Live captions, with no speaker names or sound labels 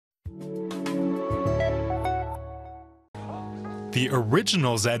The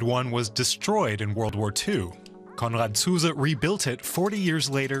original Z1 was destroyed in World War II. Konrad Zuse rebuilt it 40 years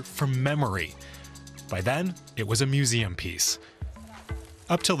later from memory. By then, it was a museum piece.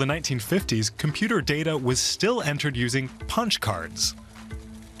 Up till the 1950s, computer data was still entered using punch cards.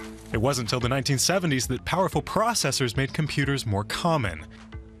 It wasn't until the 1970s that powerful processors made computers more common.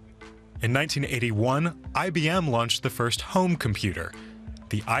 In 1981, IBM launched the first home computer,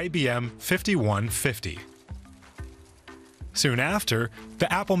 the IBM 5150. Soon after,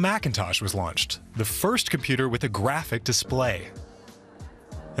 the Apple Macintosh was launched, the first computer with a graphic display.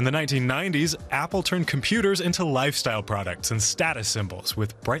 In the 1990s, Apple turned computers into lifestyle products and status symbols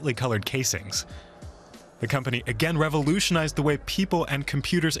with brightly colored casings. The company again revolutionized the way people and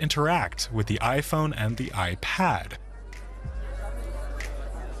computers interact with the iPhone and the iPad.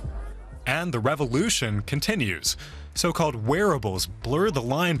 And the revolution continues. So-called wearables blur the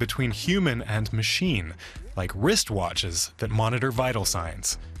line between human and machine, like wristwatches that monitor vital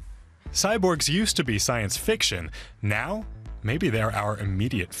signs. Cyborgs used to be science fiction. Now, maybe they're our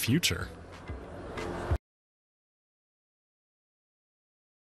immediate future.